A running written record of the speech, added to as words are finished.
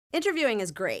Interviewing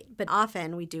is great, but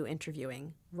often we do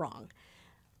interviewing wrong.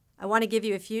 I want to give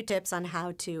you a few tips on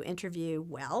how to interview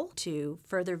well to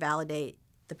further validate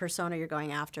the persona you're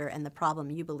going after and the problem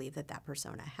you believe that that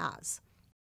persona has.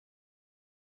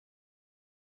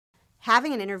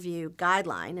 Having an interview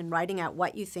guideline and writing out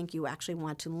what you think you actually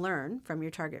want to learn from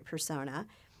your target persona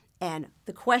and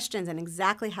the questions and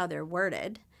exactly how they're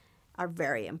worded are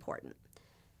very important.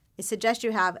 I suggest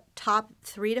you have top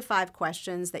 3 to 5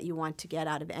 questions that you want to get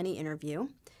out of any interview.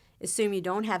 Assume you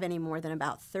don't have any more than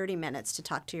about 30 minutes to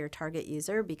talk to your target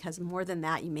user, because more than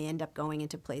that, you may end up going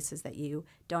into places that you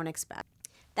don't expect.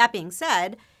 That being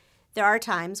said, there are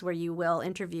times where you will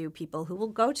interview people who will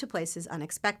go to places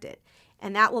unexpected,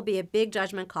 and that will be a big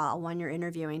judgment call when you're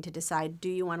interviewing to decide, do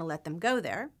you want to let them go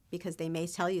there, because they may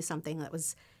tell you something that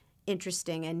was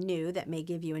interesting and new that may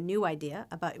give you a new idea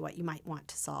about what you might want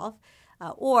to solve,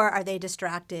 or are they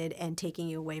distracted and taking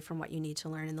you away from what you need to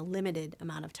learn in the limited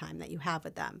amount of time that you have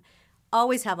with them.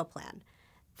 Always have a plan.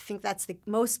 I think that's the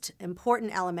most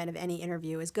important element of any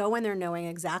interview, is go in there knowing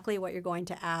exactly what you're going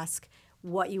to ask,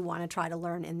 what you want to try to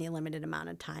learn in the limited amount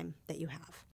of time that you have.